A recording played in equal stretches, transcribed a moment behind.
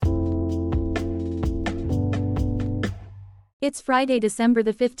It's Friday, December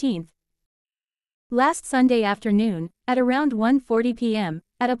the 15th. Last Sunday afternoon, at around 1:40 p.m.,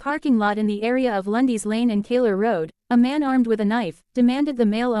 at a parking lot in the area of Lundy's Lane and Kaler Road, a man armed with a knife demanded the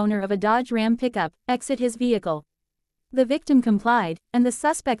male owner of a Dodge Ram pickup exit his vehicle. The victim complied, and the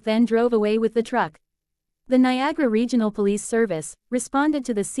suspect then drove away with the truck. The Niagara Regional Police Service responded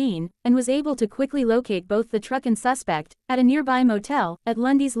to the scene and was able to quickly locate both the truck and suspect at a nearby motel at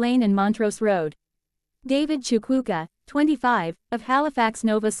Lundy's Lane and Montrose Road. David Chukwuka, 25, of Halifax,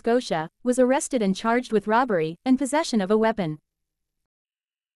 Nova Scotia, was arrested and charged with robbery and possession of a weapon.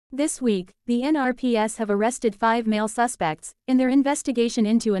 This week, the NRPS have arrested 5 male suspects in their investigation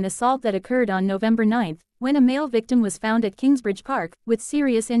into an assault that occurred on November 9, when a male victim was found at Kingsbridge Park with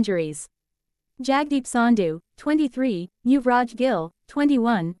serious injuries. Jagdeep Sandhu, 23, Yuvraj Gill,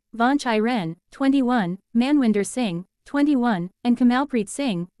 21, Vanchai Ren, 21, Manwinder Singh, 21, and Kamalpreet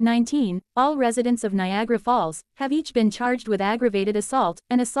Singh, 19, all residents of Niagara Falls, have each been charged with aggravated assault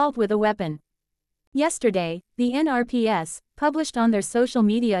and assault with a weapon. Yesterday, the NRPS published on their social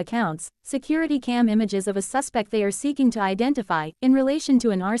media accounts security cam images of a suspect they are seeking to identify in relation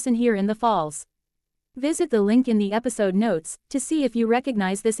to an arson here in the Falls. Visit the link in the episode notes to see if you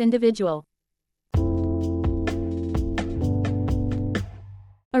recognize this individual.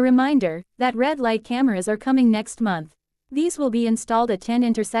 A reminder that red light cameras are coming next month. These will be installed at 10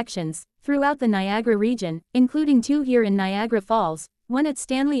 intersections throughout the Niagara region, including 2 here in Niagara Falls, one at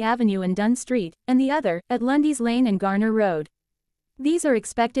Stanley Avenue and Dunn Street, and the other at Lundy's Lane and Garner Road. These are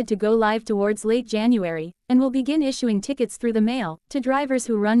expected to go live towards late January and will begin issuing tickets through the mail to drivers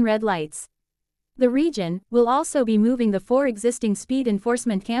who run red lights. The region will also be moving the 4 existing speed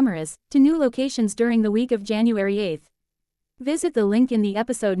enforcement cameras to new locations during the week of January 8. Visit the link in the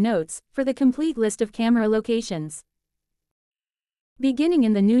episode notes for the complete list of camera locations. Beginning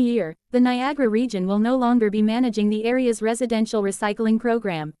in the new year, the Niagara region will no longer be managing the area's residential recycling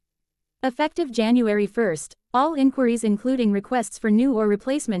program. Effective January 1, all inquiries including requests for new or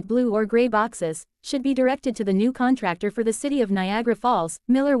replacement blue or gray boxes should be directed to the new contractor for the City of Niagara Falls,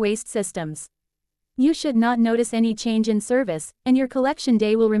 Miller Waste Systems. You should not notice any change in service, and your collection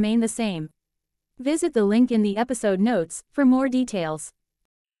day will remain the same. Visit the link in the episode notes for more details.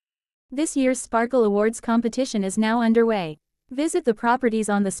 This year's Sparkle Awards competition is now underway. Visit the properties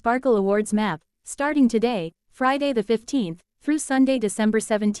on the Sparkle Awards map, starting today, Friday the 15th, through Sunday, December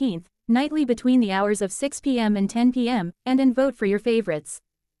 17th, nightly between the hours of 6 p.m. and 10 p.m., and vote for your favorites.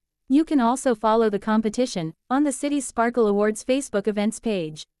 You can also follow the competition on the city's Sparkle Awards Facebook events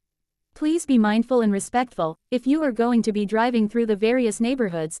page. Please be mindful and respectful if you are going to be driving through the various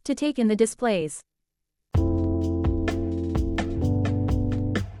neighborhoods to take in the displays.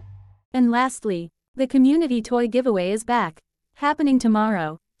 And lastly, the community toy giveaway is back. Happening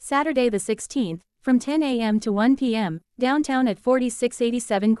tomorrow, Saturday the 16th, from 10 a.m. to 1 p.m., downtown at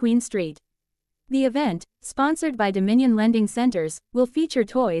 4687 Queen Street. The event, sponsored by Dominion Lending Centers, will feature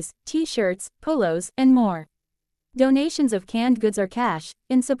toys, t-shirts, polos, and more. Donations of canned goods or cash,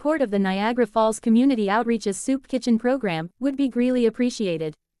 in support of the Niagara Falls Community Outreach's Soup Kitchen program, would be greatly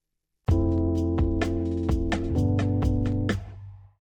appreciated.